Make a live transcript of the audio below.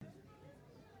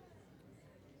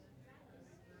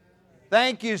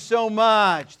Thank you so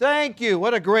much. Thank you.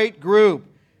 What a great group.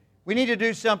 We need to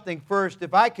do something first.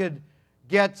 If I could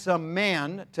get some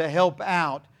men to help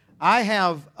out. I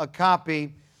have a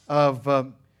copy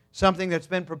of something that's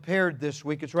been prepared this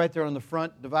week. It's right there on the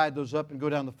front. Divide those up and go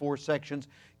down the 4 sections.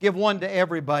 Give one to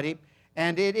everybody.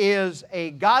 And it is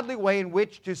a godly way in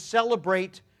which to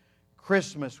celebrate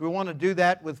Christmas. We want to do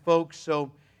that with folks. So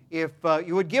if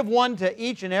you would give one to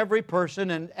each and every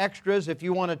person, and extras if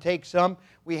you want to take some.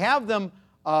 We have them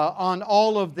on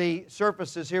all of the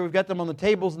surfaces here. We've got them on the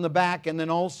tables in the back, and then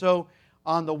also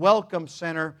on the Welcome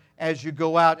Center as you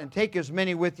go out. And take as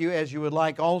many with you as you would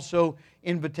like. Also,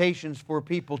 invitations for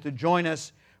people to join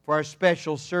us for our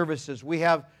special services. We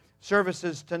have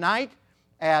services tonight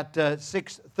at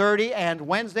 6:30 and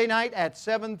Wednesday night at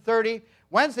 7:30.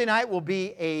 Wednesday night will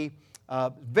be a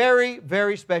very,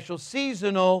 very special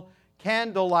seasonal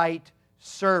candlelight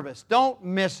service. Don't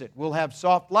miss it. We'll have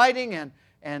soft lighting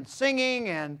and singing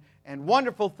and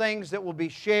wonderful things that will be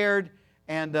shared,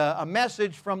 and a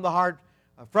message from the heart,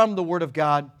 from the Word of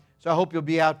God. So I hope you'll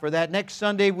be out for that. Next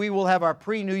Sunday, we will have our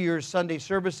pre-New Year's Sunday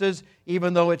services,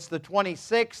 even though it's the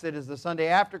 26th. It is the Sunday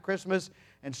after Christmas.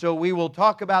 And so we will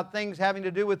talk about things having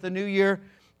to do with the New Year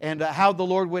and how the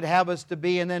Lord would have us to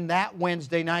be. And then that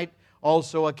Wednesday night,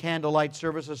 also a candlelight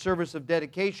service, a service of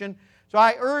dedication. So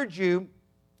I urge you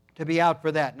to be out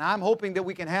for that. Now I'm hoping that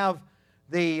we can have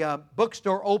the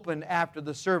bookstore open after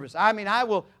the service.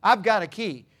 I've got a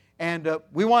key. And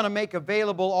we want to make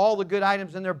available all the good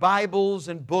items in their Bibles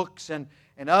and books and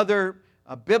other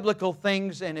biblical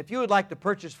things. And if you would like to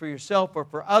purchase for yourself or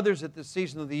for others at this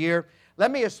season of the year,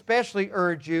 let me especially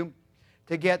urge you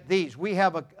to get these. We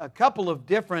have a couple of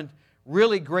different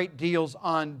really great deals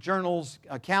on journals,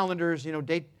 calendars,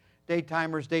 day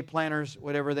timers, day planners,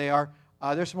 whatever they are.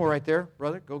 There's some more right there,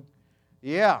 brother. Go.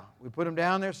 Yeah, we put them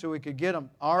down there so we could get them.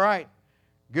 All right.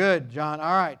 Good, John.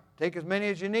 All right. Take as many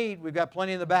as you need. We've got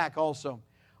plenty in the back also.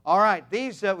 All right.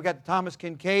 These, we've got the Thomas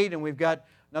Kincaid, and we've got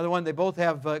another one. They both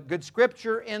have good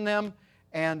scripture in them,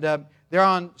 and they're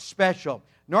on special.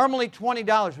 Normally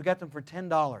 $20. We got them for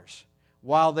 $10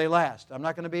 while they last. I'm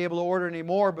not going to be able to order any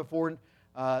more before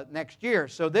next year.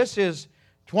 So this is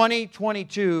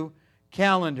 2022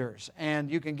 calendars, and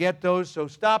you can get those. So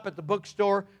stop at the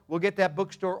bookstore. We'll get that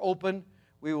bookstore open.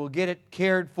 We will get it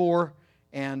cared for,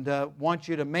 and want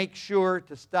you to make sure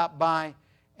to stop by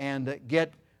and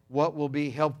get what will be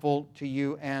helpful to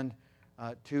you and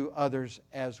to others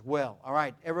as well. All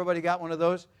right, everybody got one of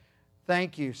those?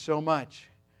 Thank you so much.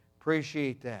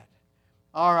 Appreciate that.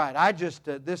 All right, I just,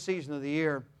 this season of the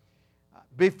year,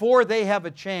 before they have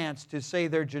a chance to say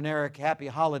their generic happy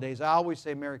holidays, I always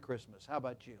say Merry Christmas. How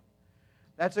about you?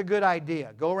 That's a good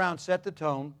idea. Go around, set the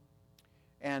tone,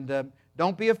 and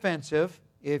don't be offensive.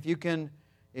 If you can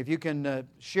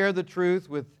share the truth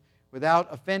without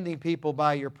offending people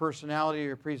by your personality or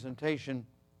your presentation,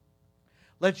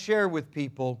 let's share with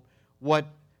people what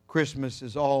Christmas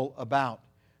is all about.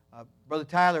 Brother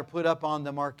Tyler put up on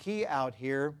the marquee out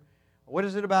here, what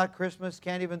is it about Christmas?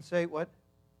 Can't even say what?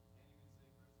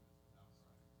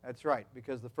 That's right,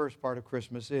 because the first part of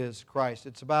Christmas is Christ.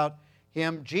 It's about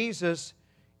Him. Jesus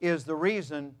is the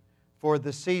reason for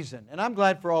the season. And I'm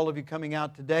glad for all of you coming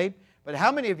out today. But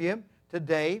how many of you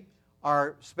today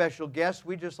are special guests?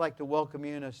 We just like to welcome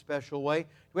you in a special way. Do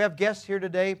we have guests here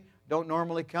today? Don't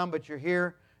normally come, but you're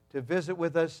here to visit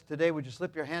with us today. Would you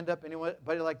slip your hand up?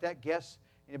 Anybody like that? Guests?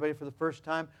 Anybody for the first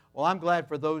time? Well, I'm glad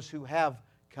for those who have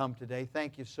come today.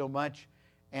 Thank you so much.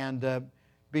 And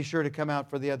be sure to come out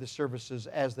for the other services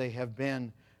as they have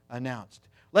been announced.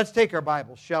 Let's take our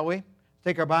Bibles, shall we?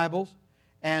 Take our Bibles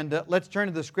and let's turn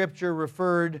to the Scripture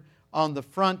referred on the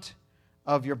front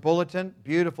of your bulletin.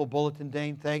 Beautiful bulletin,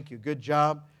 Dane. Thank you. Good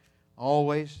job.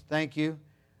 Always. Thank you.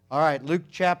 All right, Luke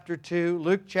chapter 2.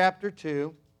 Luke chapter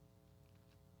 2.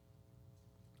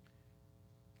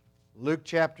 Luke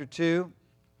chapter 2.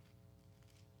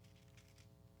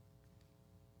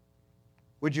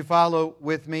 Would you follow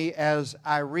with me as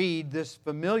I read this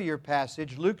familiar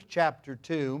passage, Luke chapter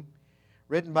 2,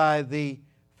 written by the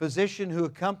physician who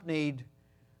accompanied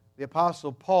the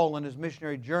Apostle Paul on his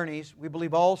missionary journeys. We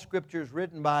believe all Scripture is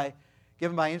given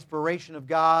by inspiration of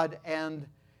God and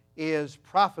is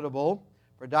profitable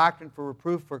for doctrine, for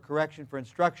reproof, for correction, for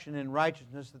instruction in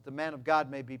righteousness, that the man of God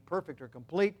may be perfect or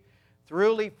complete,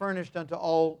 thoroughly furnished unto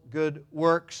all good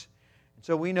works. And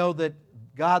so we know that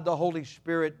God the Holy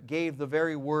Spirit gave the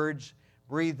very words,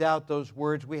 breathed out those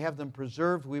words. We have them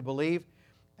preserved, we believe,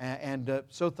 and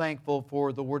so thankful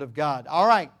for the Word of God. All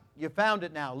right, you found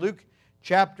it now. Luke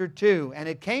chapter 2. And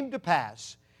it came to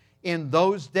pass in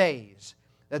those days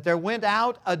that there went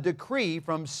out a decree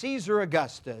from Caesar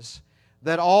Augustus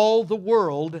that all the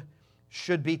world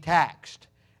should be taxed.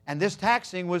 And this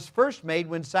taxing was first made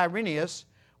when Cyrenius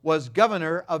was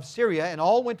governor of Syria, and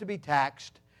all went to be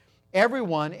taxed,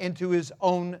 everyone into his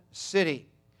own city.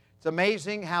 It's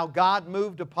amazing how God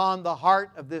moved upon the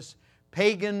heart of this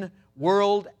pagan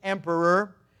world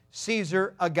emperor,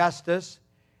 Caesar Augustus,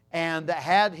 and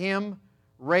had him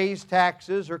raise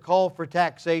taxes or call for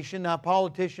taxation. Now,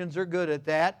 politicians are good at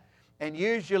that, and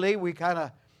usually we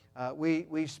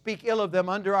we speak ill of them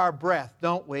under our breath,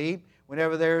 don't we,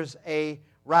 whenever there's a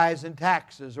rise in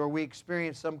taxes or we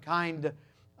experience some kind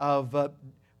of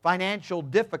financial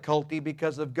difficulty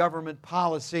because of government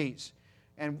policies.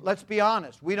 And let's be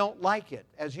honest, we don't like it.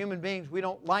 As human beings, we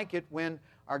don't like it when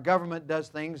our government does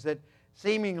things that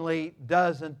seemingly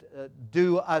doesn't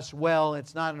do us well.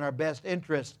 It's not in our best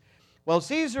interest. Well,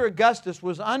 Caesar Augustus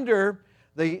was under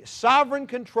the sovereign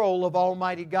control of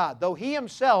Almighty God. Though he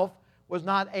himself was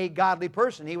not a godly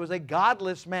person, he was a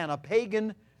godless man, a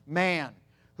pagan man,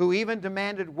 who even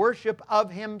demanded worship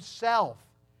of himself.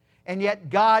 And yet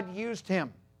God used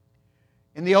him.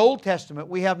 In the Old Testament,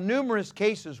 we have numerous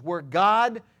cases where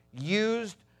God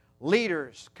used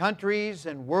leaders, countries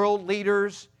and world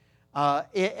leaders,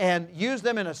 and used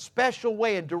them in a special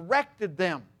way and directed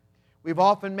them. We've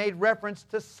often made reference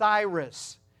to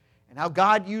Cyrus and how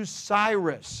God used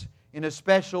Cyrus in a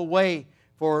special way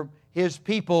for His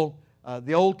people,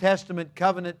 the Old Testament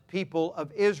covenant people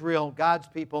of Israel, God's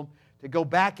people, to go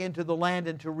back into the land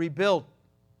and to rebuild.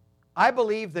 I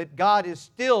believe that God is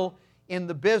still in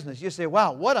the business. You say,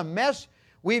 wow, what a mess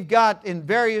we've got in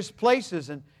various places.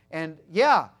 And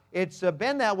yeah, it's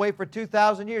been that way for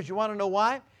 2,000 years. You want to know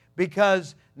why?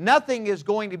 Because nothing is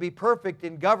going to be perfect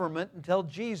in government until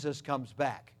Jesus comes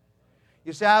back.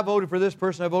 You say, I voted for this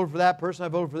person, I voted for that person, I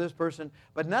voted for this person,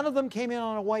 but none of them came in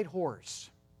on a white horse.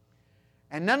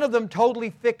 And none of them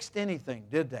totally fixed anything,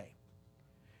 did they?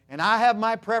 And I have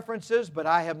my preferences, but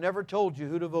I have never told you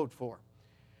who to vote for.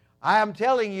 I am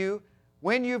telling you,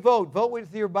 when you vote, vote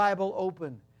with your Bible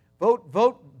open.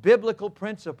 Vote biblical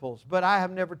principles. But I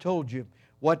have never told you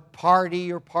what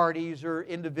party or parties or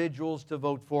individuals to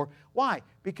vote for. Why?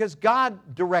 Because God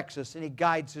directs us and He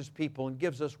guides His people and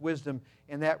gives us wisdom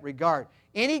in that regard.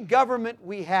 Any government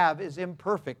we have is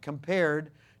imperfect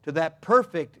compared to that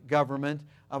perfect government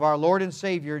of our Lord and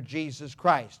Savior, Jesus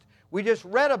Christ. We just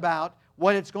read about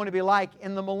what it's going to be like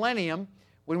in the millennium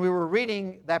when we were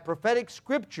reading that prophetic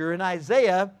scripture in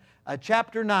Isaiah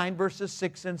chapter 9, verses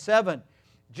 6 and 7.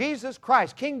 Jesus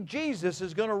Christ, King Jesus,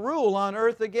 is going to rule on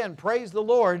earth again. Praise the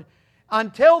Lord.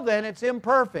 Until then, it's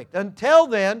imperfect. Until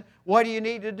then, what do you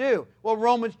need to do? Well,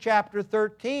 Romans chapter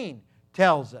 13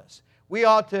 tells us we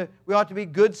ought to be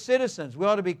good citizens. We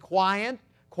ought to be quiet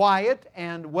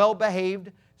and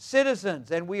well-behaved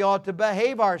citizens, and we ought to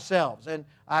behave ourselves. And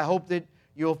I hope that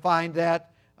you'll find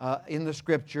that in the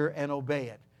Scripture and obey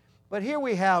it. But here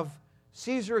we have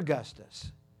Caesar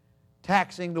Augustus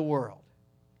taxing the world.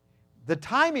 The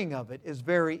timing of it is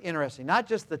very interesting. Not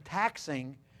just the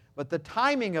taxing, but the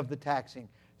timing of the taxing.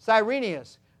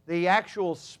 Cyrenius, the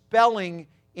actual spelling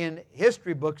in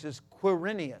history books is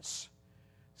Quirinius.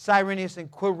 Cyrenius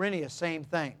and Quirinius, same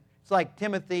thing. It's like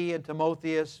Timothy and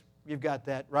Timotheus. You've got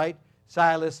that, right?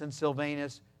 Silas and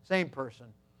Silvanus, same person,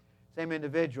 same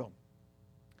individual.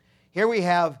 Here we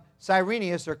have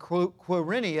Cyrenius or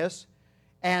Quirinius,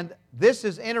 and this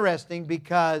is interesting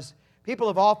because people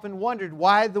have often wondered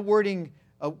why the wording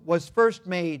was first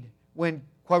made when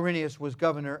Quirinius was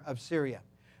governor of Syria.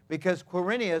 Because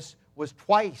Quirinius was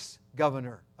twice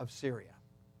governor of Syria.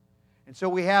 And so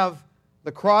we have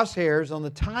the crosshairs on the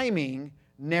timing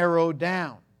narrowed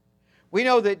down. We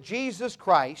know that Jesus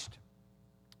Christ,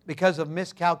 because of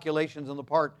miscalculations on the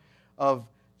part of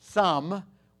some,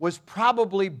 was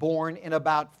probably born in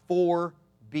about 4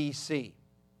 BC.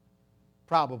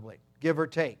 Probably, give or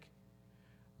take.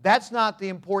 That's not the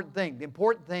important thing. The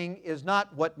important thing is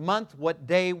not what month, what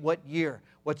day, what year.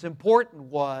 What's important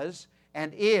was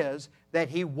and is that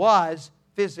He was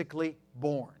physically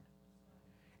born.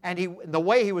 And the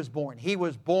way He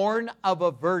was born of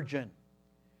a virgin.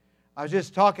 I was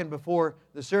just talking before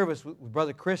the service with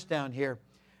Brother Chris down here.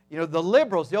 You know, the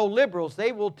liberals, the old liberals,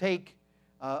 they will take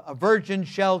a virgin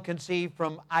shall conceive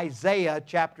from Isaiah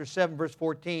chapter 7, verse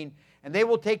 14, and they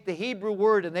will take the Hebrew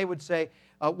word and they would say,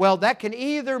 well, that can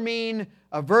either mean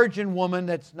a virgin woman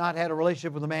that's not had a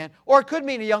relationship with a man, or it could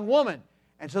mean a young woman.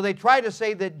 And so they try to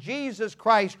say that Jesus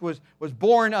Christ was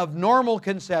born of normal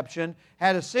conception,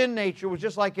 had a sin nature, was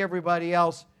just like everybody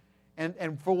else,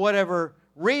 and for whatever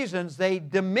reasons, they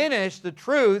diminish the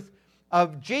truth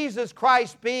of Jesus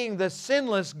Christ being the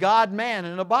sinless God-man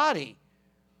in a body.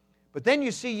 But then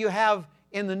you see you have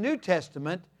in the New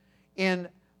Testament, in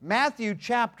Matthew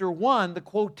chapter 1, the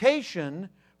quotation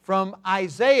from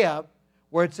Isaiah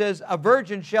where it says, a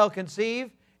virgin shall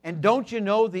conceive, and don't you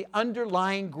know the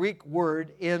underlying Greek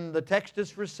word in the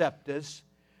Textus Receptus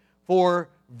for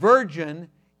virgin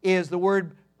is the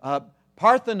word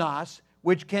parthenos,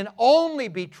 which can only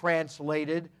be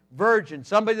translated virgin,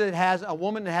 somebody that has a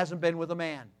woman that hasn't been with a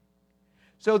man.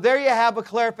 So there you have a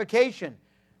clarification.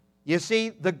 You see,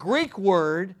 the Greek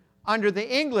word under the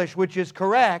English, which is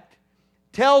correct,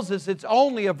 tells us it's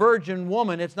only a virgin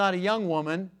woman, it's not a young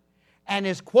woman, and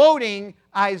is quoting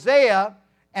Isaiah,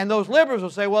 and those liberals will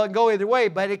say, well, it can go either way,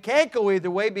 but it can't go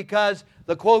either way because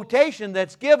the quotation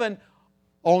that's given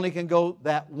only can go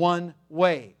that one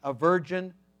way, a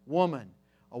virgin woman,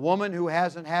 a woman who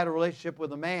hasn't had a relationship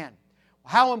with a man.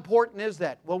 How important is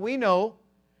that? Well, we know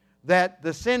that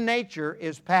the sin nature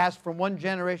is passed from one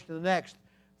generation to the next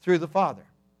through the Father,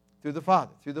 through the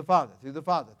Father, through the Father, through the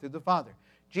Father, through the Father.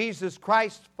 Jesus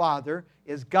Christ's Father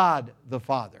is God the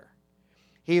Father.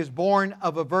 He is born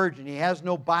of a virgin. He has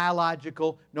no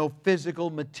biological, no physical,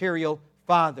 material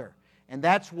father. And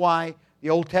that's why the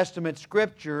Old Testament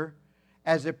Scripture,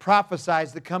 as it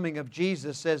prophesies the coming of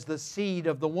Jesus, says the seed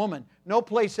of the woman. No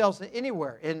place else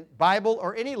anywhere in Bible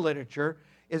or any literature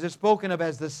is it spoken of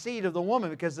as the seed of the woman,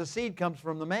 because the seed comes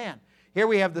from the man. Here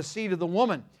we have the seed of the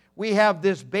woman. We have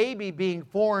this baby being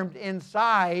formed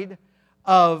inside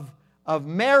of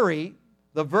Mary,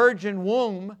 the virgin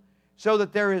womb, so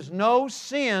that there is no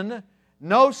sin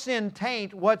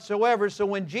taint whatsoever. So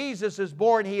when Jesus is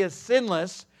born, He is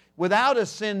sinless, without a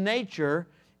sin nature,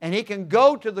 and He can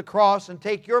go to the cross and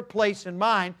take your place and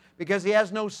mine because He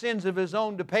has no sins of His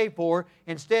own to pay for.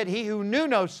 Instead, He who knew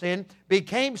no sin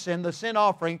became sin, the sin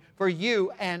offering for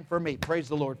you and for me. Praise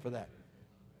the Lord for that.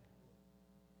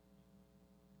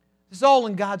 This is all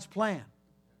in God's plan.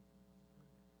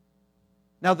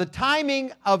 Now, the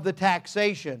timing of the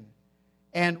taxation,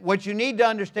 and what you need to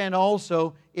understand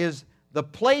also is the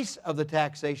place of the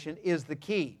taxation is the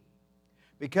key.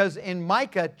 Because in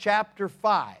Micah chapter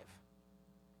 5,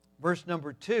 verse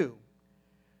number 2,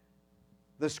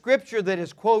 the scripture that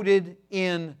is quoted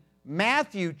in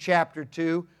Matthew chapter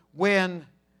 2, when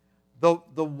the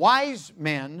wise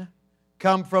men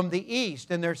come from the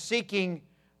east and they're seeking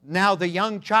now the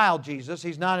young child Jesus.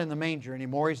 He's not in the manger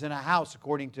anymore. He's in a house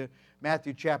according to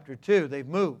Matthew chapter 2. They've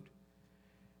moved.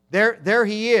 There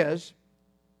he is.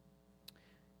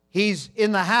 He's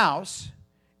in the house,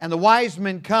 and the wise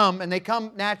men come, and they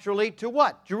come naturally to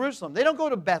what? Jerusalem. They don't go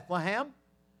to Bethlehem.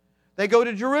 They go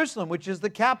to Jerusalem, which is the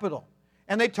capital.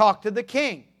 And they talk to the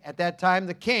king. At that time,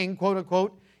 the king, quote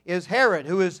unquote, is Herod,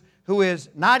 who is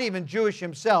not even Jewish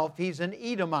himself. He's an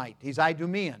Edomite. He's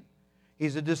Idumean.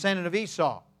 He's a descendant of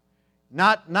Esau.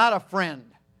 Not a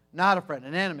friend. Not a friend,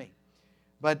 an enemy.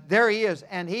 But there he is,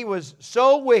 and he was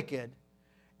so wicked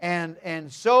and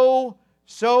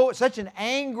such an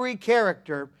angry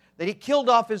character that he killed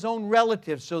off his own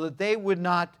relatives so that they would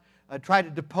not try to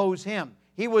depose him.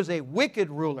 He was a wicked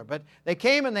ruler. But they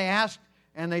came and they asked,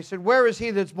 and they said, where is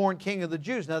he that's born king of the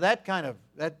Jews? Now that kind of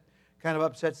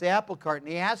upsets the apple cart.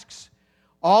 And he asks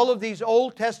all of these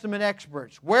Old Testament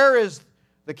experts, where is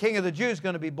the king of the Jews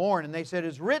going to be born? And they said,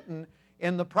 it's written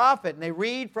in the prophet. And they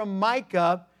read from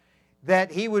Micah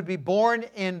that he would be born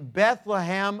in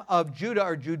Bethlehem of Judah,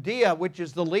 or Judea, which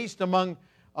is the least among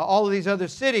all of these other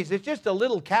cities. It's just a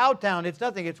little cow town. It's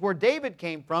nothing. It's where David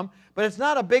came from, but it's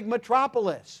not a big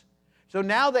metropolis. So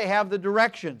now they have the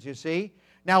directions, you see.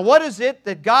 Now what is it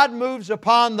that God moves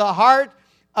upon the heart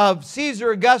of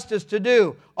Caesar Augustus to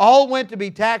do? All went to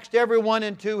be taxed, everyone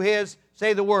into his,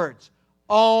 say the words,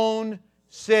 own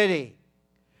city.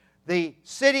 The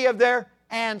city of their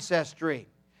ancestry.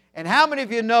 And how many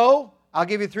of you know, I'll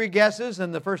give you 3 guesses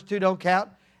and the first 2 don't count.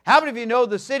 How many of you know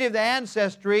the city of the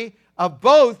ancestry of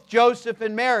both Joseph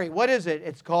and Mary? What is it?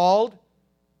 It's called,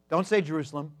 don't say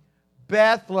Jerusalem,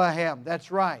 Bethlehem.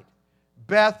 That's right,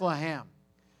 Bethlehem.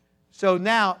 So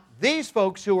now, these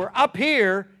folks who are up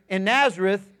here in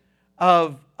Nazareth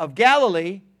of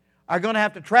Galilee are going to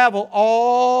have to travel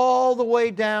all the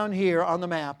way down here on the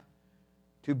map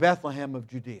to Bethlehem of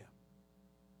Judea.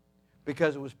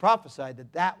 Because it was prophesied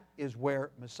that that is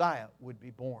where Messiah would be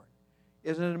born.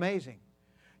 Isn't it amazing?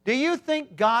 Do you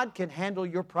think God can handle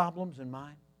your problems and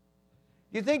mine?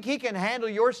 Do you think He can handle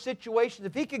your situation?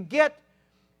 If He could get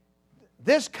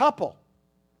this couple,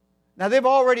 now they've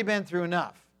already been through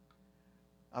enough.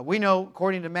 We know,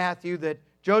 according to Matthew, that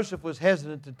Joseph was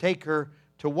hesitant to take her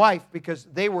to wife because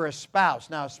they were a spouse.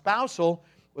 Now, a spousal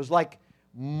was like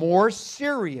more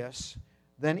serious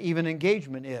than even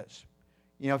engagement is.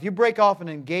 You know, if you break off an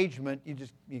engagement,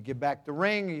 you give back the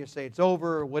ring, or you say it's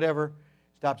over, or whatever,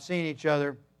 stop seeing each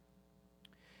other.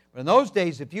 But in those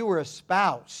days, if you were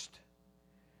espoused,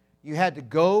 you had to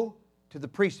go to the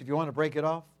priest, if you want to break it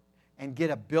off, and get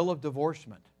a bill of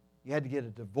divorcement. You had to get a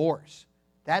divorce.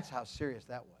 That's how serious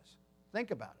that was.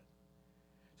 Think about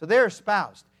it. So they're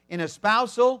espoused. In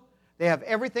espousal, they have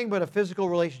everything but a physical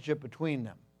relationship between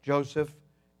them, Joseph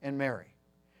and Mary.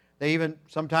 They even,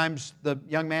 sometimes the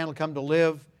young man will come to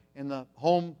live in the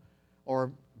home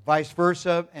or vice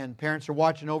versa, and parents are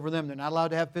watching over them. They're not allowed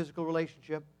to have physical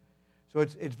relationship. So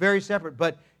it's very separate.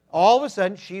 But all of a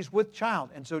sudden, she's with child.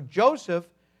 And so Joseph,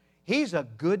 he's a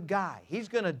good guy. He's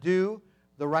going to do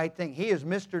the right thing. He is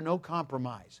Mr. No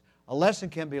Compromise. A lesson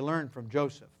can be learned from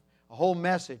Joseph. A whole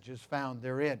message is found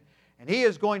therein. And he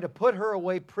is going to put her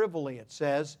away privily, it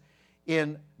says,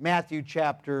 in Matthew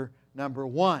chapter number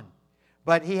 1.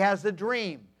 But he has a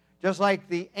dream. Just like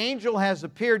the angel has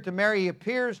appeared to Mary, he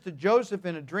appears to Joseph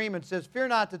in a dream and says, "Fear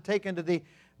not to take unto thee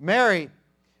Mary,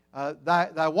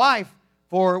 thy wife,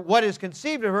 for what is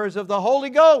conceived of her is of the Holy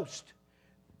Ghost."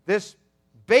 This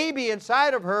baby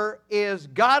inside of her is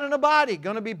God in a body,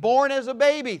 going to be born as a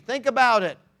baby. Think about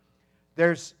it.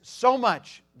 There's so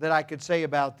much that I could say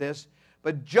about this,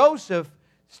 but Joseph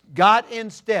got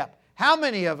in step. How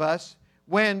many of us,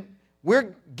 when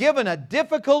we're given a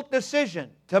difficult decision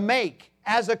to make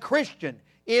as a Christian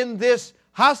in this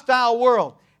hostile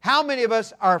world, how many of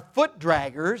us are foot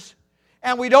draggers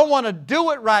and we don't want to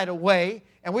do it right away,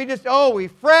 and we just, we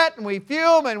fret and we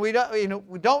fume and we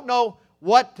don't know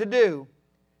what to do?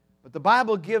 But the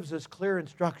Bible gives us clear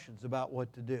instructions about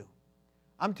what to do.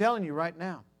 I'm telling you right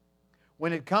now,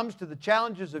 when it comes to the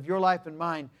challenges of your life and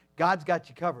mine, God's got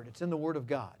you covered. It's in the Word of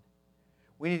God.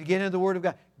 We need to get into the Word of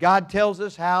God. God tells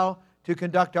us how to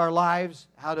conduct our lives,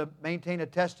 how to maintain a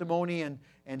testimony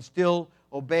and still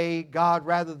obey God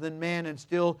rather than men, and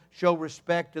still show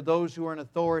respect to those who are in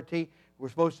authority. We're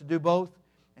supposed to do both,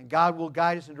 and God will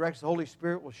guide us and direct us. The Holy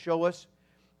Spirit will show us.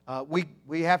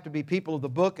 We have to be people of the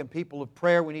book and people of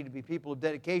prayer. We need to be people of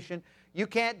dedication. You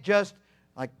can't just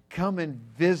come and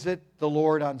visit the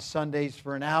Lord on Sundays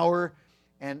for an hour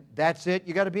and that's it.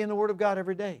 You've got to be in the Word of God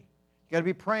every day. You've got to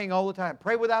be praying all the time.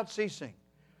 Pray without ceasing.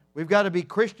 We've got to be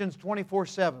Christians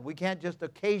 24/7. We can't just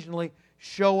occasionally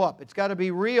show up. It's got to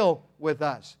be real with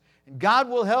us. And God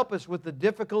will help us with the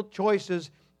difficult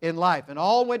choices in life. And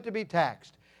all went to be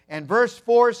taxed. And verse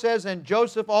 4 says, "And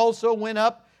Joseph also went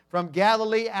up from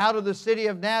Galilee out of the city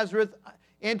of Nazareth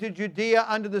into Judea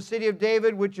unto the city of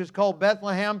David, which is called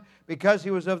Bethlehem, because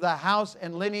he was of the house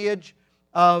and lineage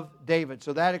of David."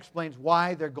 So that explains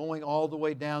why they're going all the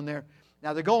way down there.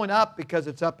 Now they're going up because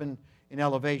it's up in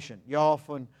elevation. You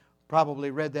often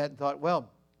probably read that and thought, well,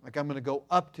 I'm going to go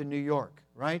up to New York,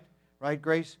 right? Right,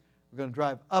 Grace? We're going to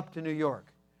drive up to New York,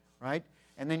 right?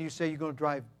 And then you say you're going to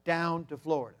drive down to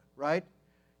Florida, right?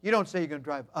 You don't say you're going to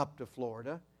drive up to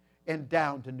Florida and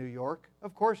down to New York.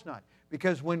 Of course not.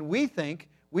 Because when we think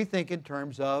in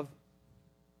terms of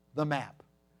the map.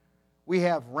 We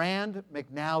have Rand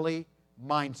McNally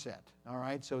mindset, all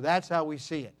right? So that's how we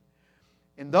see it.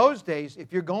 In those days,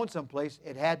 if you're going someplace,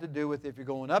 it had to do with if you're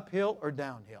going uphill or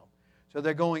downhill. So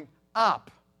they're going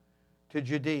up to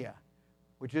Judea,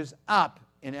 which is up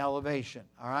in elevation,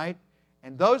 all right?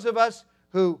 And those of us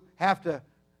who have to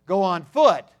go on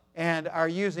foot and are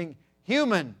using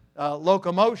human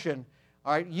locomotion,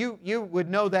 all right, you would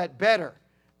know that better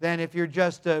than if you're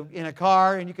just in a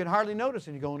car and you can hardly notice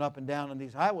when you're going up and down on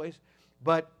these highways.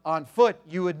 But on foot,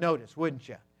 you would notice, wouldn't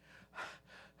you?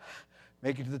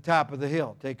 Make it to the top of the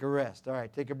hill. Take a rest. All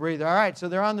right, take a breather. All right, so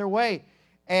they're on their way.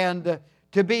 And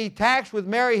to be taxed with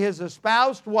Mary, his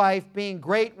espoused wife, being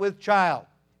great with child.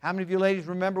 How many of you ladies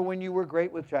remember when you were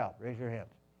great with child? Raise your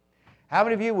hands. How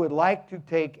many of you would like to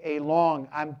take a long,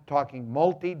 I'm talking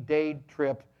multi-day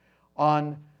trip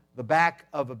on the back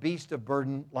of a beast of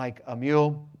burden like a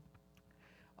mule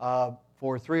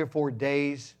for 3 or 4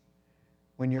 days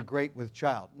when you're great with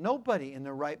child? Nobody in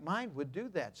their right mind would do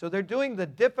that. So they're doing the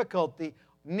difficult, the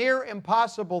near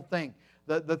impossible thing,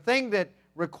 the thing that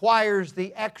requires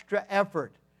the extra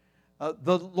effort.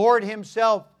 The Lord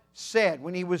Himself said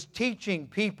when He was teaching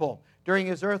people during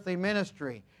His earthly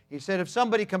ministry, He said, if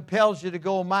somebody compels you to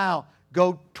go a mile,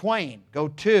 go twain, go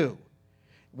 2.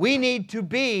 We need to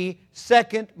be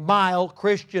second-mile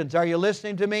Christians. Are you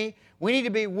listening to me? We need to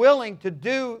be willing to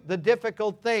do the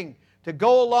difficult thing, to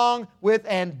go along with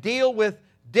and deal with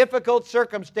difficult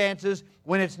circumstances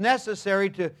when it's necessary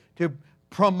to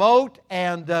promote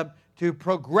and to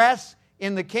progress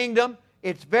in the kingdom.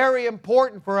 It's very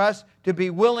important for us to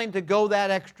be willing to go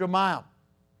that extra mile.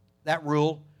 That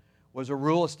rule was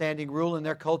a standing rule in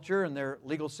their culture and their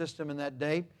legal system in that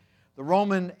day. The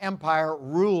Roman Empire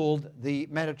ruled the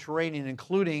Mediterranean,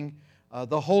 including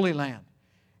the Holy Land.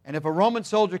 And if a Roman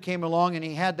soldier came along and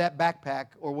he had that backpack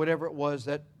or whatever it was,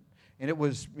 and it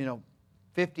was,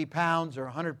 50 pounds or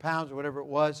 100 pounds or whatever it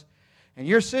was, and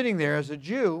you're sitting there as a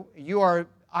Jew, you are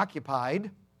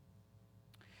occupied,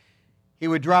 he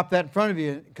would drop that in front of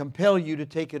you and compel you to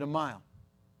take it a mile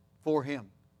for him.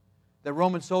 The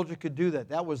Roman soldier could do that.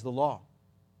 That was the law.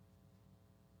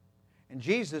 And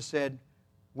Jesus said,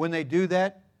 when they do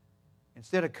that,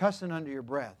 instead of cussing under your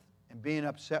breath and being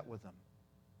upset with them,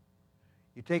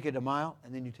 you take it a mile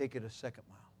and then you take it a second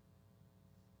mile.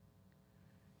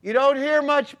 You don't hear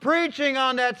much preaching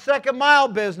on that second mile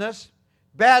business.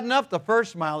 Bad enough the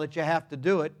first mile that you have to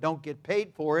do it. Don't get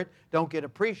paid for it. Don't get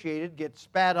appreciated. Get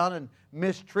spat on and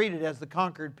mistreated as the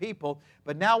conquered people.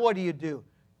 But now what do?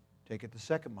 Take it the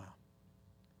second mile.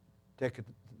 Take it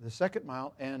the second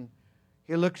mile and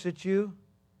he looks at you.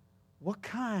 What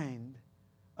kind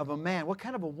of a man, what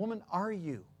kind of a woman are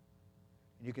you?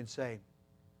 And you can say,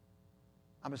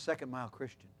 I'm a second mile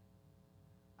Christian.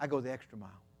 I go the extra mile.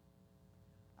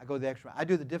 I go the extra mile. I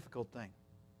do the difficult thing.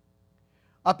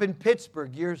 Up in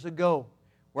Pittsburgh years ago,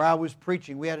 where I was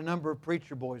preaching, we had a number of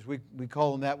preacher boys. We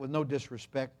call them that with no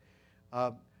disrespect,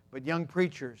 but young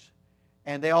preachers.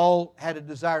 And they all had a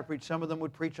desire to preach. Some of them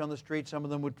would preach on the street. Some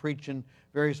of them would preach in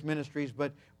various ministries.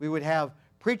 But we would have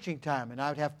preaching time, and I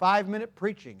would have 5-minute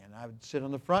preaching. And I would sit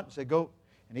on the front and say, go.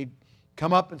 And he'd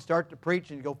come up and start to preach,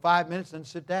 and he'd go 5 minutes, then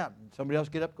sit down. And somebody else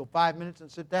get up, go 5 minutes,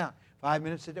 and sit down. 5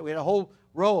 minutes, sit down. We had a whole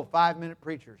row of 5-minute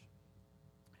preachers.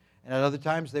 And at other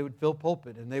times, they would fill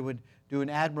pulpit, and they would do an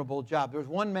admirable job. There was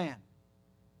one man,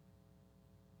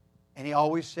 and he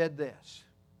always said this: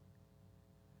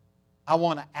 I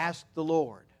want to ask the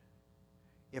Lord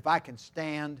if I can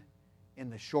stand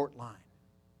in the short line.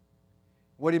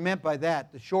 What he meant by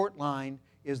that, the short line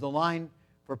is the line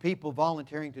for people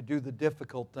volunteering to do the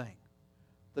difficult thing,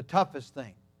 the toughest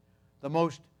thing, the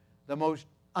most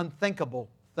unthinkable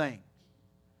thing.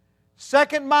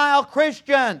 Second mile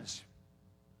Christians.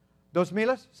 Dos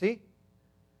milas, see?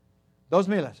 Dos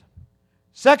milas.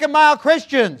 Second mile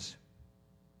Christians.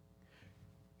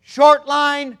 Short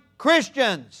line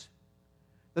Christians.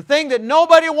 The thing that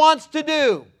nobody wants to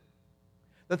do.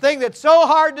 The thing that's so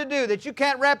hard to do that you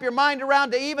can't wrap your mind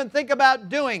around to even think about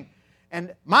doing.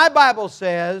 And my Bible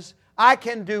says, I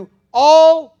can do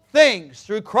all things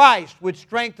through Christ which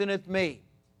strengtheneth me.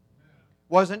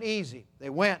 Wasn't easy. They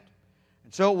went.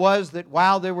 And so it was that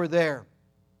while they were there,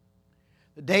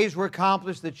 the days were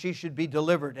accomplished that she should be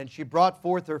delivered, and she brought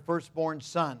forth her firstborn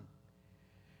son.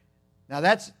 Now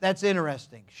that's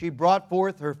interesting. She brought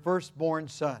forth her firstborn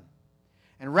son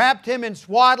and wrapped him in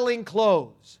swaddling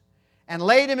clothes and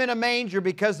laid him in a manger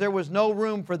because there was no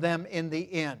room for them in the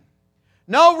inn.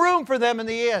 No room for them in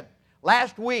the inn.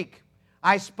 Last week,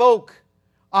 I spoke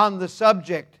on the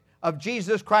subject of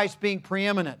Jesus Christ being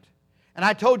preeminent. And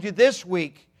I told you this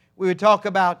week we would talk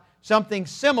about something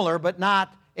similar but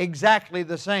not exactly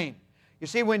the same. You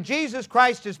see, when Jesus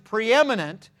Christ is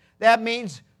preeminent, that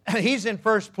means He's in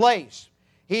first place.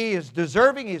 He is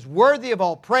deserving, He is worthy of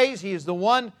all praise. He is the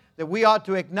one that we ought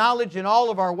to acknowledge in all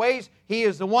of our ways. He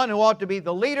is the one who ought to be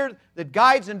the leader that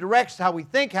guides and directs how we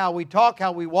think, how we talk,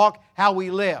 how we walk, how we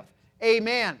live.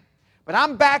 Amen. But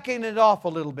I'm backing it off a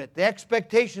little bit. The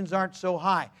expectations aren't so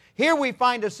high. Here we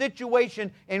find a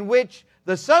situation in which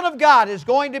the Son of God is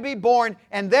going to be born,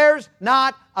 and there's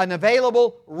not an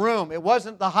available room. It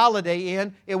wasn't the Holiday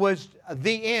Inn, it was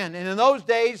the inn. And in those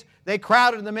days, they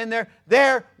crowded them in there.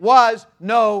 There was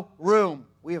no room.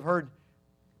 We have heard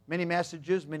many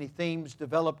messages, many themes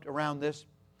developed around this.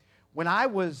 When I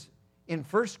was in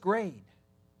first grade,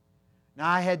 now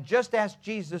I had just asked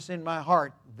Jesus in my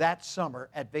heart that summer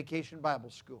at Vacation Bible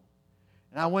School.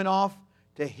 And I went off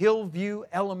to Hillview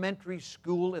Elementary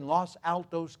School in Los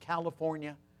Altos,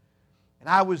 California. And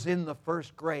I was in the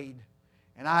first grade.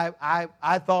 And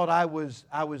I thought I was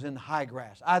in high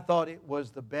grass. I thought it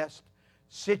was the best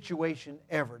situation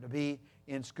ever to be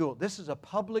in school. This is a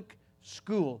public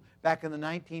school back in the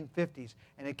 1950s.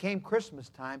 And it came Christmas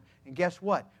time. And guess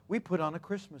what? We put on a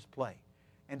Christmas play.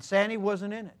 And Santa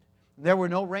wasn't in it. There were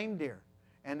no reindeer.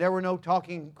 And there were no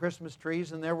talking Christmas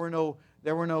trees. And there were no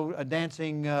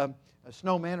dancing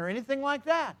snowmen or anything like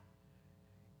that.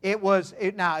 It was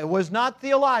not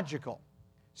theological.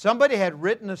 Somebody had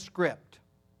written a script.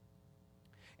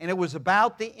 And it was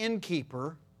about the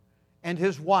innkeeper and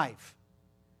his wife.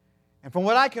 And from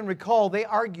what I can recall, they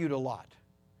argued a lot.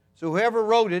 So whoever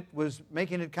wrote it was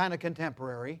making it kind of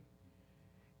contemporary.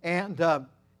 And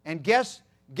guess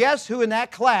who in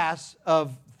that class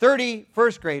of 30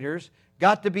 first graders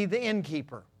got to be the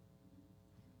innkeeper?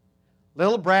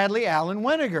 Little Bradley Allen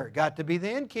Weniger got to be the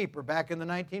innkeeper back in the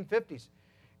 1950s.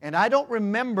 And I don't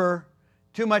remember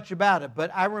too much about it, but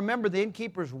I remember the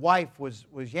innkeeper's wife was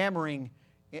yammering.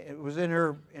 It was in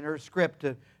her script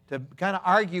to kind of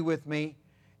argue with me,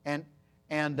 and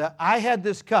I had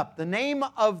this cup. The name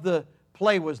of the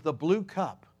play was The Blue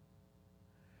Cup.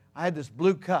 I had this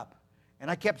blue cup,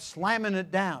 and I kept slamming it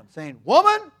down, saying,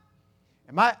 "Woman!"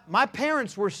 And my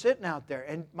parents were sitting out there,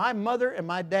 and my mother and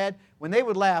my dad, when they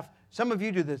would laugh, some of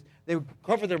you do this, they would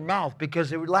cover their mouth because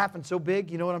they were laughing so big,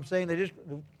 you know what I'm saying? They just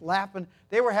laughing.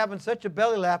 They were having such a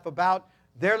belly laugh about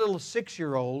their little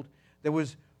 6-year-old that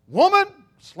was, "Woman!"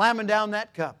 slamming down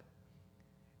that cup.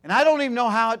 And I don't even know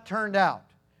how it turned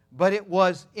out, but it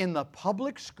was in the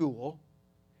public school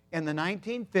in the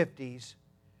 1950s,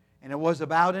 and it was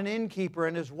about an innkeeper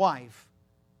and his wife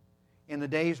in the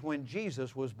days when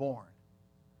Jesus was born.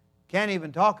 Can't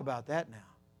even talk about that now.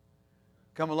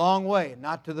 Come a long way,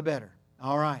 not to the better.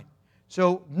 All right.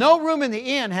 So, No Room in the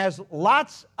Inn has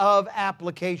lots of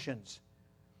applications.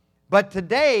 But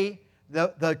today,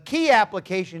 the key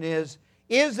application is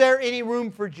there any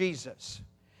room for Jesus?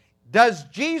 Does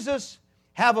Jesus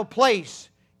have a place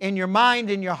in your mind,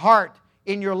 in your heart,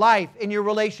 in your life, in your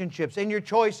relationships, in your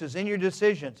choices, in your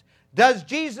decisions? Does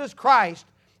Jesus Christ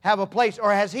have a place,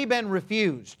 or has He been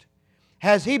refused?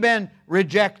 Has He been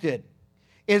rejected?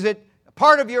 Is it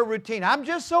part of your routine? I'm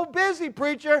just so busy,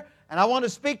 preacher, and I want to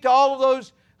speak to all of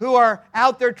those who are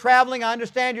out there traveling. I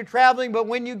understand you're traveling, but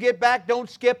when you get back, don't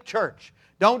skip church.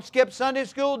 Don't skip Sunday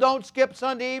school. Don't skip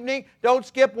Sunday evening. Don't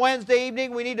skip Wednesday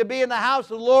evening. We need to be in the house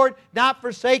of the Lord, not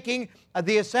forsaking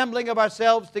the assembling of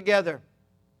ourselves together.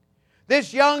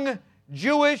 This young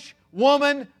Jewish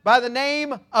woman by the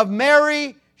name of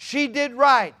Mary, she did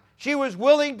right. She was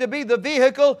willing to be the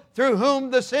vehicle through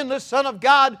whom the sinless Son of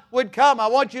God would come. I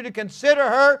want you to consider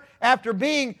her after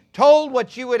being told what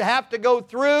she would have to go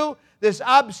through, this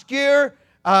obscure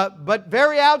but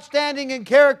very outstanding in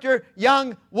character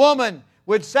young woman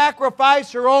would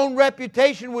sacrifice her own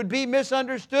reputation, would be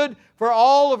misunderstood for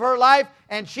all of her life,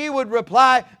 and she would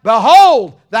reply,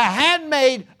 "Behold, the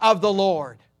handmaid of the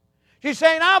Lord." She's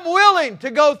saying, I'm willing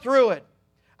to go through it.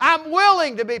 I'm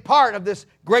willing to be part of this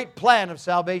great plan of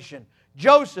salvation.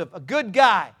 Joseph, a good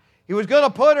guy, he was going to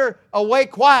put her away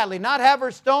quietly, not have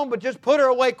her stoned, but just put her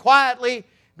away quietly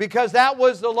because that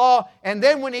was the law. And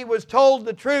then when he was told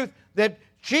the truth that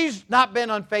she's not been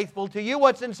unfaithful to you,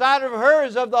 what's inside of her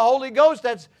is of the Holy Ghost.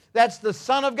 That's the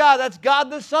Son of God. That's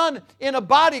God the Son in a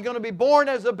body going to be born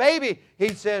as a baby. He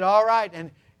said, all right,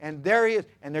 and there he is.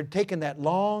 And they're taking that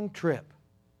long trip,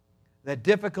 that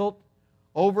difficult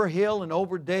over hill and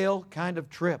over dale kind of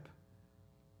trip.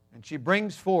 And she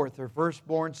brings forth her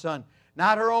firstborn son,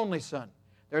 not her only son.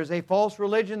 There's a false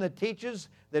religion that teaches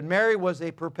that Mary was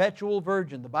a perpetual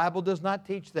virgin. The Bible does not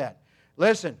teach that.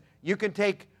 Listen, you can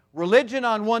take religion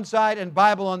on one side and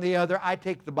Bible on the other. I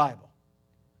take the Bible.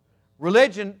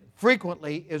 Religion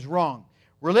frequently is wrong.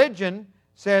 Religion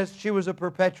says she was a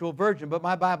perpetual virgin, but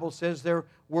my Bible says there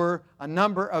were a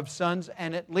number of sons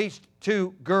and at least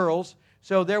 2 girls.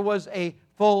 So there was a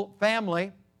full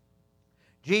family.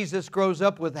 Jesus grows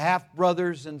up with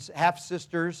half-brothers and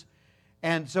half-sisters.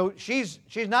 And so she's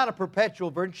not a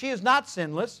perpetual virgin. She is not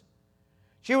sinless.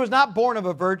 She was not born of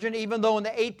a virgin, even though in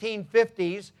the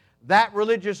 1850s, that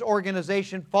religious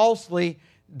organization falsely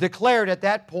declared at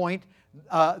that point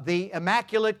the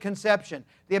Immaculate Conception.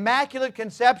 The Immaculate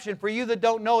Conception, for you that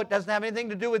don't know, it doesn't have anything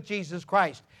to do with Jesus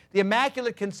Christ. The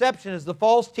Immaculate Conception is the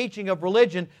false teaching of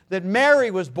religion that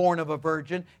Mary was born of a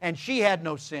virgin and she had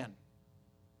no sin.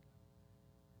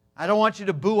 I don't want you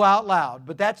to boo out loud,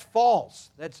 but that's false.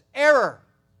 That's error.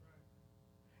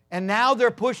 And now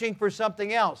they're pushing for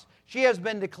something else. She has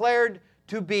been declared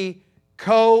to be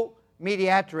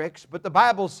co-mediatrix, but the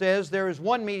Bible says there is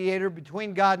one mediator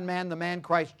between God and man, the man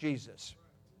Christ Jesus.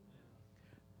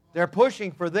 They're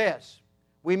pushing for this.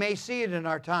 We may see it in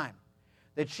our time,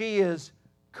 that she is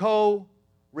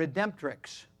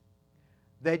co-redemptrix,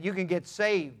 that you can get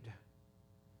saved.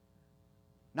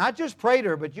 Not just pray to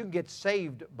her, but you can get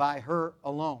saved by her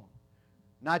alone.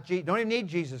 Don't even need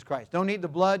Jesus Christ. Don't need the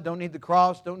blood, don't need the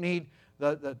cross, don't need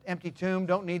the empty tomb,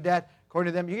 don't need that.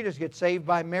 According to them, you can just get saved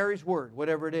by Mary's word,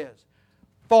 whatever it is.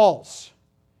 False.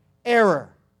 Error.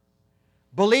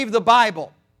 Believe the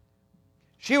Bible.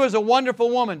 She was a wonderful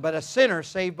woman, but a sinner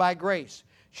saved by grace.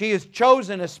 She is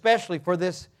chosen especially for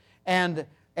this. And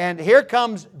here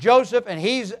comes Joseph, and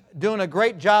he's doing a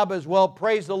great job as well.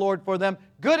 Praise the Lord for them.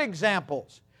 Good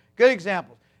examples. Good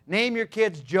examples. Name your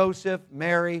kids Joseph,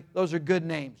 Mary. Those are good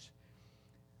names.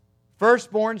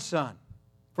 Firstborn son.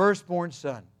 Firstborn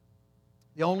son.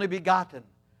 The only begotten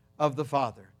of the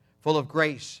Father, full of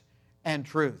grace and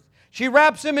truth. She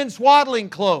wraps him in swaddling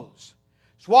clothes.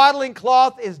 Swaddling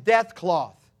cloth is death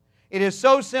cloth. It is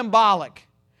so symbolic.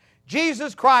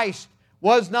 Jesus Christ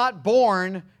was not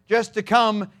born just to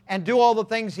come and do all the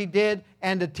things He did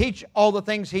and to teach all the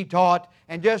things He taught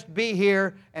and just be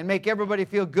here and make everybody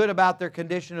feel good about their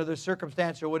condition or their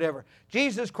circumstance or whatever.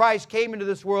 Jesus Christ came into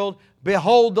this world.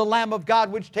 Behold the Lamb of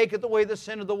God which taketh away the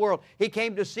sin of the world. He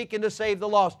came to seek and to save the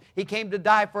lost. He came to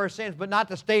die for our sins, but not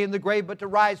to stay in the grave, but to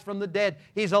rise from the dead.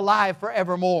 He's alive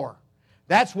forevermore.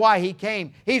 That's why He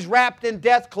came. He's wrapped in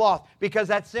death cloth because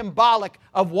that's symbolic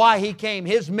of why He came.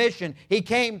 His mission. He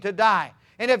came to die.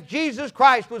 And if Jesus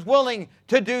Christ was willing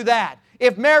to do that,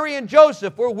 if Mary and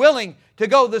Joseph were willing to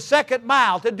go the second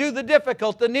mile, to do the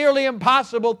difficult, the nearly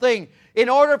impossible thing, in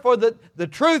order for the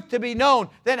truth to be known,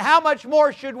 then how much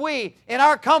more should we, in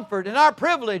our comfort, in our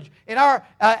privilege, in our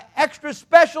extra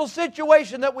special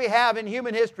situation that we have in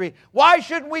human history, why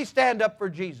shouldn't we stand up for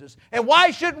Jesus? And why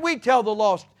shouldn't we tell the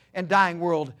lost and dying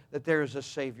world that there is a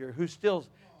Savior who still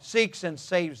seeks and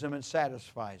saves them and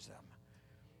satisfies them?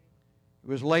 He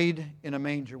was laid in a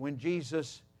manger. When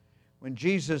Jesus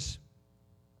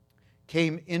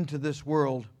came into this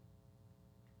world,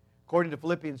 according to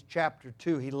Philippians chapter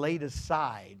 2, He laid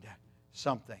aside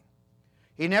something.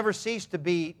 He never ceased to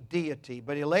be deity,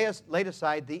 but He laid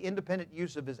aside the independent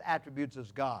use of His attributes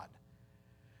as God,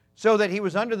 so that He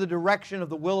was under the direction of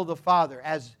the will of the Father.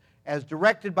 As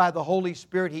directed by the Holy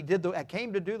Spirit, He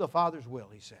came to do the Father's will,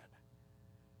 He said.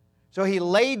 So He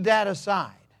laid that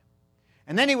aside.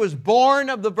 And then He was born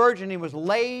of the Virgin. He was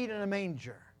laid in a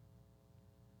manger.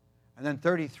 And then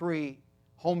 33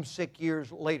 homesick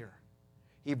years later,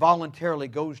 He voluntarily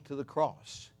goes to the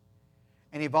cross.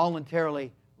 And He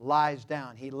voluntarily lies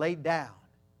down. He laid down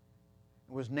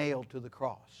and was nailed to the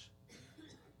cross.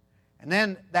 And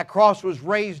then that cross was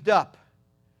raised up.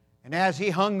 And as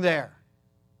He hung there,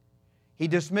 He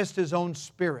dismissed His own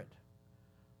spirit.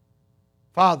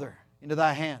 Father, into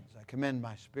Thy hands I commend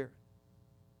my spirit.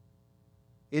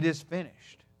 It is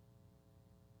finished.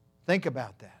 Think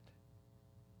about that.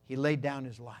 He laid down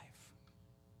His life.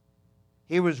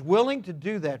 He was willing to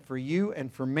do that for you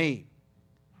and for me.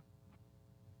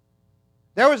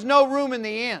 There was no room in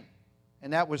the inn,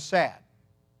 and that was sad.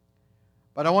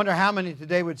 But I wonder how many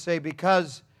today would say,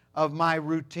 because of my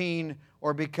routine,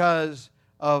 or because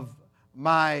of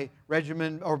my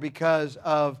regimen, or because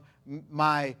of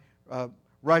my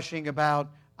rushing about,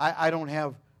 I don't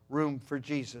have room for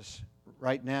Jesus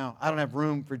right now. I don't have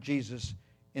room for Jesus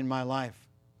in my life.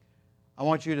 I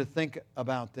want you to think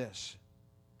about this.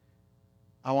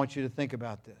 I want you to think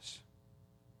about this.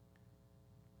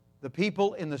 The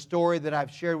people in the story that I've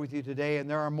shared with you today, and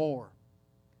there are more,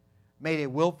 made a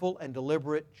willful and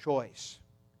deliberate choice.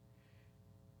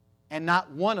 And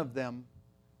not one of them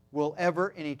will ever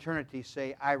in eternity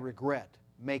say, I regret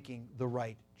making the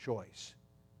right choice.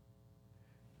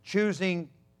 Choosing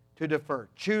to defer,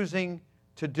 choosing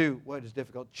to do what is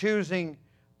difficult, choosing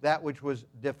that which was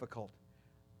difficult.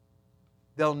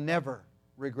 They'll never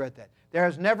regret that. There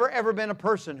has never ever been a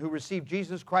person who received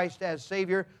Jesus Christ as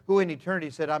Savior who in eternity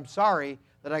said, I'm sorry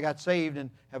that I got saved and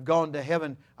have gone to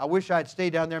heaven. I wish I'd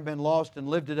stayed down there and been lost and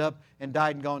lived it up and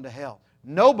died and gone to hell.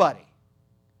 Nobody.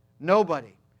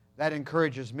 That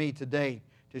encourages me today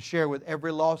to share with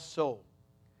every lost soul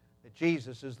that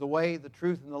Jesus is the way, the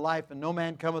truth, and the life, and no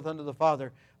man cometh unto the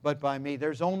Father but by me.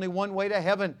 There's only one way to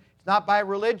heaven. It's not by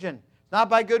religion. It's not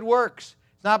by good works.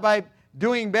 It's not by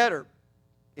doing better.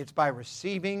 It's by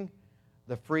receiving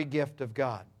the free gift of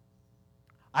God.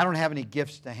 I don't have any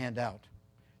gifts to hand out.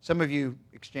 Some of you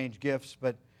exchange gifts,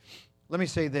 but let me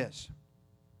say this.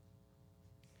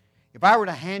 If I were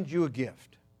to hand you a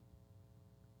gift,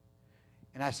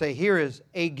 and I say, here is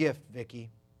a gift, Vicki.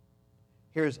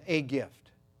 Here is a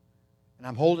gift. And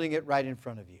I'm holding it right in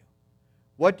front of you.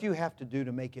 What do you have to do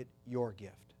to make it your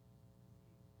gift?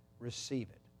 Receive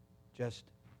it. Just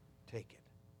take it.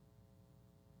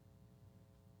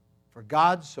 For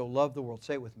God so loved the world.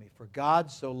 Say it with me. For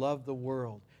God so loved the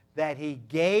world that He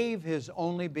gave His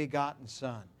only begotten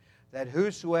Son, that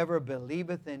whosoever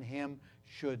believeth in Him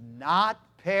should not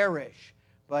perish,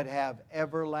 but have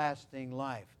everlasting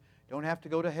life. Don't have to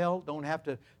go to hell. Don't have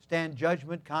to stand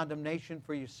judgment, condemnation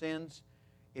for your sins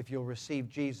if you'll receive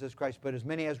Jesus Christ. But as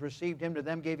many as received Him, to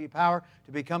them gave He power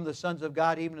to become the sons of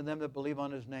God, even to them that believe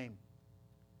on His name.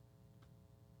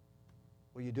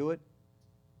 Will you do it?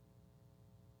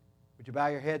 Would you bow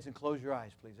your heads and close your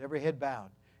eyes, please? Every head bowed,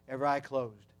 every eye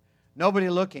closed. Nobody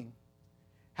looking.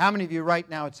 How many of you right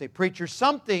now would say, Preacher,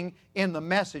 something in the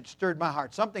message stirred my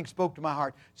heart. Something spoke to my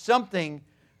heart. Something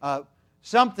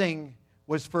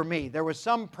was for me. There was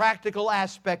some practical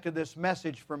aspect of this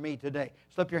message for me today.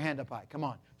 Slip your hand up high. Come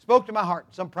on. Spoke to my heart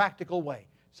in some practical way.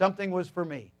 Something was for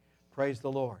me. Praise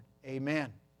the Lord.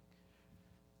 Amen.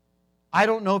 I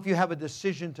don't know if you have a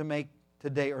decision to make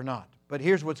today or not, but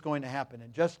here's what's going to happen.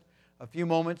 In just a few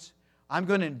moments, I'm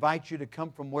going to invite you to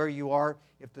come from where you are.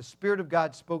 If the Spirit of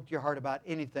God spoke to your heart about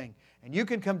anything, and you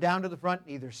can come down to the front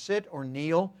and either sit or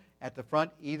kneel at the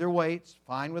front. Either way, it's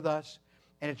fine with us.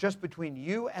 And it's just between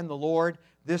you and the Lord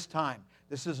this time.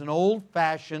 This is an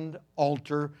old-fashioned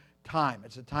altar time.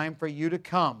 It's a time for you to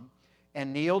come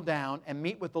and kneel down and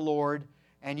meet with the Lord.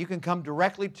 And you can come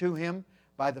directly to Him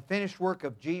by the finished work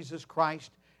of Jesus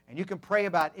Christ. And you can pray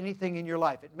about anything in your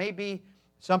life. It may be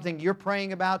something you're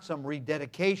praying about, some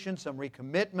rededication, some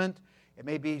recommitment. It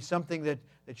may be something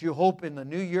that you hope in the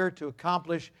new year to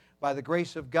accomplish by the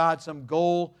grace of God, some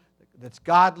goal that's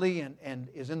godly and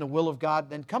is in the will of God.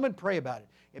 Then come and pray about it.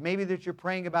 It may be that you're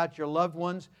praying about your loved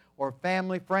ones or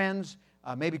family, friends,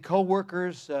 maybe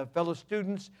co-workers, fellow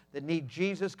students that need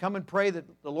Jesus. Come and pray that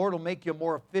the Lord will make you a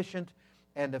more efficient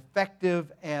and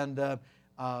effective and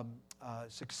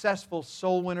successful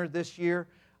soul winner this year.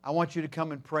 I want you to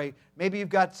come and pray. Maybe you've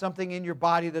got something in your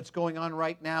body that's going on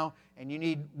right now and you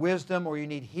need wisdom or you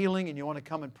need healing and you want to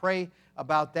come and pray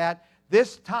about that.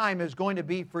 This time is going to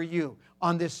be for you.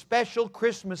 On this special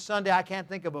Christmas Sunday, I can't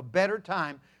think of a better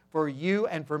time for you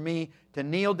and for me to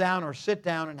kneel down or sit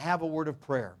down and have a word of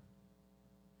prayer.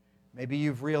 Maybe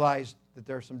you've realized that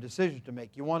there are some decisions to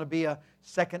make. You want to be a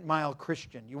second-mile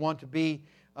Christian. You want to be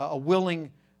a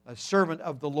willing servant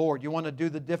of the Lord. You want to do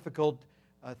the difficult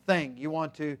thing. You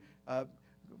want to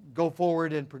go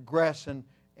forward and progress and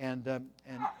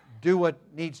do what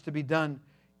needs to be done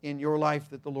in your life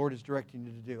that the Lord is directing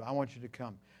you to do. I want you to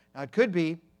come. Now, it could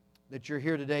be that you're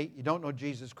here today, you don't know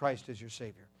Jesus Christ as your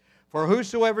Savior. For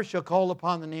whosoever shall call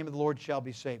upon the name of the Lord shall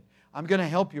be saved. I'm going to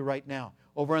help you right now.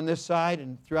 Over on this side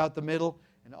and throughout the middle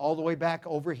and all the way back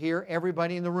over here,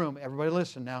 everybody in the room, everybody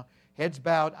listen now, heads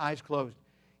bowed, eyes closed.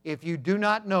 If you do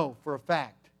not know for a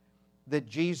fact that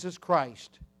Jesus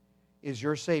Christ is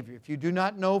your Savior, if you do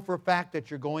not know for a fact that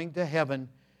you're going to heaven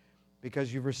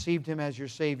because you've received Him as your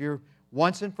Savior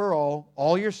once and for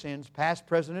all your sins, past,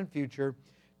 present, and future,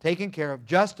 taken care of,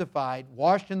 justified,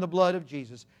 washed in the blood of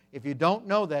Jesus. If you don't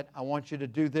know that, I want you to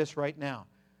do this right now.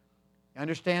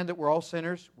 Understand that we're all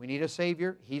sinners. We need a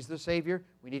Savior. He's the Savior.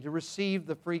 We need to receive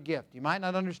the free gift. You might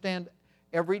not understand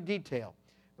every detail,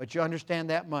 but you understand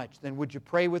that much. Then would you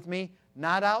pray with me?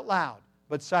 Not out loud,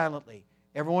 but silently.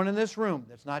 Everyone in this room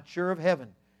that's not sure of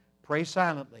heaven, pray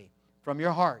silently from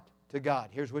your heart to God.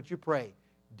 Here's what you pray.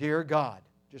 Dear God,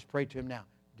 just pray to Him now.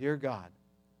 Dear God,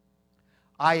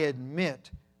 I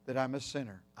admit that I'm a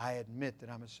sinner. I admit that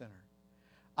I'm a sinner.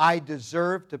 I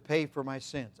deserve to pay for my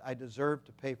sins. I deserve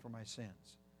to pay for my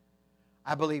sins.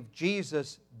 I believe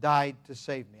Jesus died to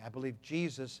save me. I believe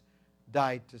Jesus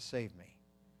died to save me.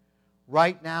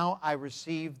 Right now, I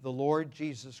receive the Lord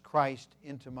Jesus Christ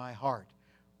into my heart.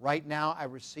 Right now, I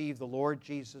receive the Lord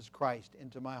Jesus Christ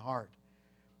into my heart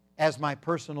as my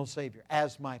personal Savior,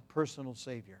 as my personal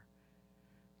Savior.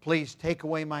 Please take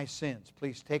away my sins.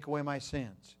 Please take away my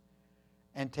sins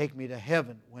and take me to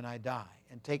heaven when I die.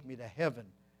 And take me to heaven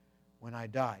when I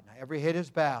die. Now, every head is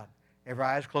bowed, every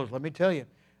eye is closed. Let me tell you,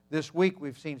 this week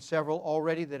we've seen several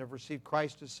already that have received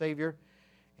Christ as Savior,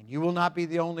 and you will not be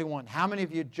the only one. How many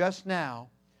of you just now,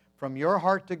 from your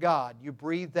heart to God, you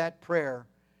breathed that prayer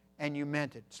and you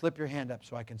meant it? Slip your hand up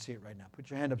so I can see it right now.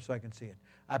 Put your hand up so I can see it.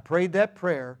 I prayed that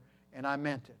prayer and I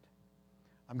meant it.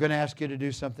 I'm going to ask you to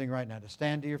do something right now, to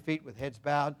stand to your feet with heads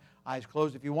bowed, eyes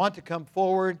closed. If you want to come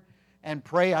forward and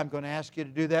pray, I'm going to ask you to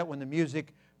do that when the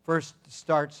music first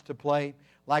starts to play.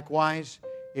 Likewise,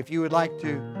 if you would like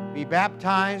to be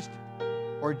baptized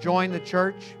or join the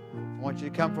church, I want you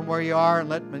to come from where you are and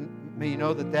let me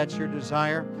know that that's your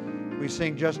desire. We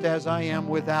sing Just As I Am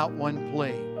without one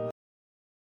plea. I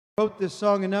wrote this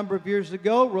song a number of years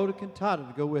ago, wrote a cantata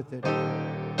to go with it.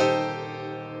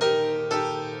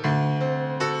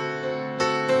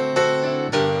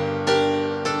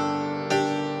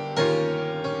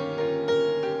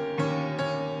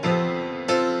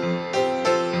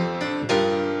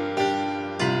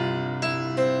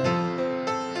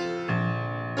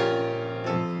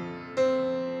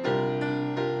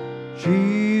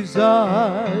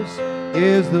 Jesus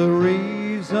is the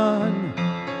reason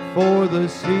for the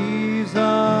season.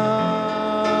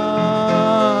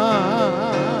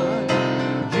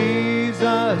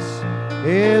 Jesus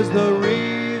is the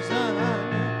reason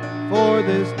for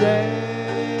this day.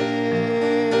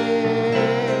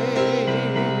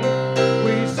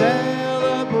 We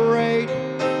celebrate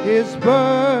His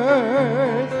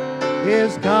birth,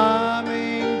 His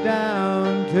coming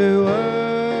down to earth.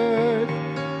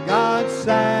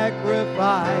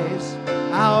 Sacrifice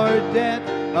our debt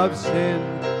of sin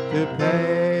to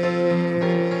pay.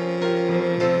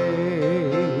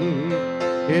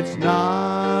 It's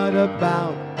not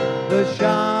about the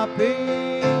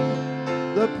shopping,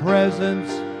 the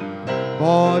presents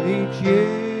bought each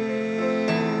year.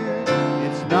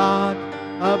 It's not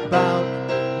about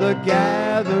the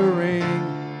gathering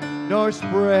nor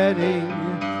spreading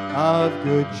of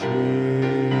good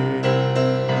cheer.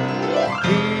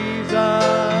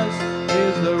 Jesus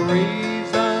is the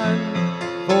reason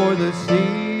for the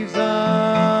season.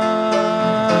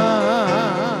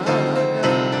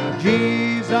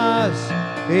 Jesus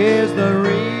is the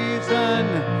reason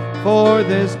for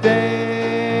this day.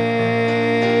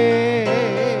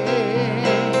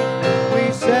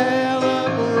 We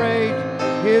celebrate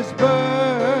His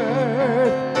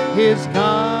birth, His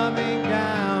coming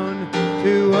down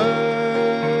to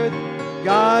earth.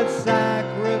 God's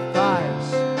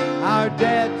sacrifice, our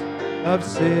debt of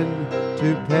sin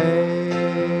to pay.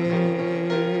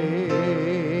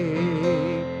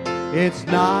 It's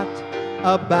not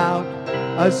about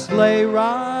a sleigh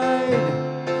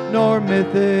ride nor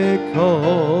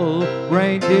mythical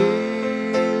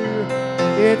reindeer.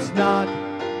 It's not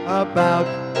about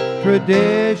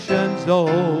traditions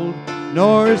old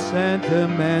nor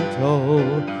sentimental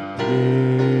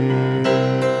fear.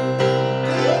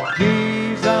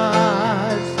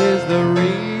 Jesus is the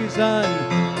reason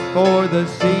for the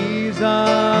season.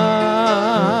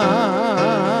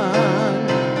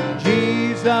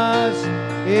 Jesus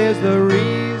is the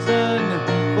reason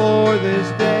for this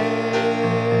day.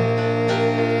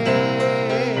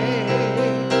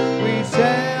 We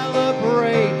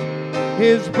celebrate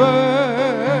His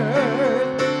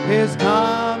birth, His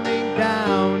coming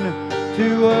down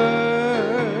to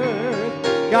earth.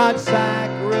 God's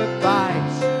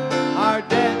sacrifice, our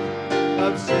debt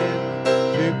of sin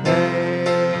to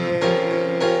pay.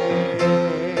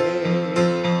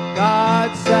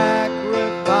 God's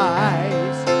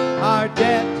sacrifice, our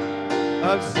debt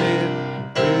of sin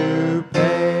to pay.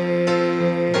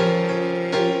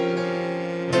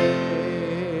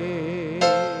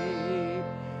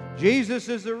 Jesus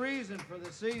is the reason for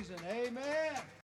the season. Amen.